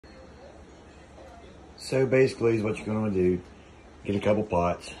So basically is what you're gonna do. Get a couple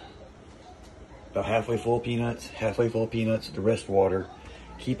pots. About halfway full of peanuts, the rest water.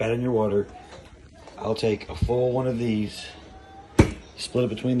 Keep adding your water. I'll take a full one of these, split it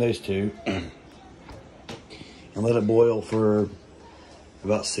between those two, and let it boil for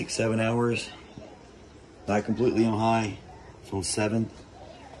about 6-7 hours. Not completely on high, it's on 7.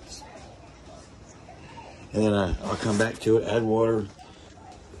 And then I'll come back to it, add water.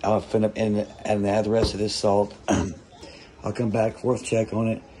 I'll fin up and add the rest of this salt. I'll come back, fourth check on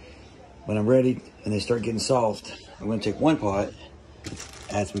it. When I'm ready and they start getting soft, I'm gonna take one pot,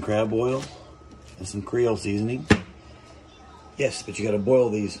 add some crab oil and some Creole seasoning. Yes, but you gotta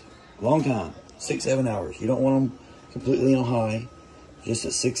boil these a long time, 6-7 hours. You don't want them completely on high, just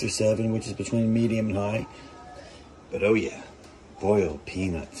at 6 or 7, which is between medium and high. But oh yeah, boiled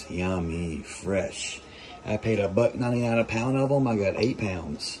peanuts, yummy, fresh. I paid $1.99 a pound of them. I got 8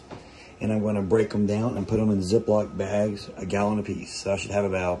 pounds. And I'm gonna break them down and put them in Ziploc bags, a gallon a piece. So I should have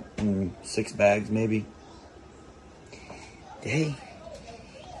about 6 bags maybe. Hey,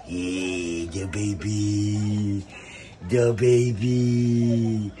 yeah, the baby, the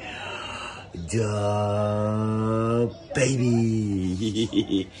baby, the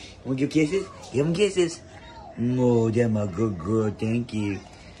baby. Want to give kisses? Give them kisses. Oh, that's my good girl, thank you.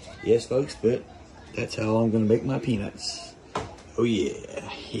 Yes, folks, but that's how I'm gonna make my peanuts. Oh yeah.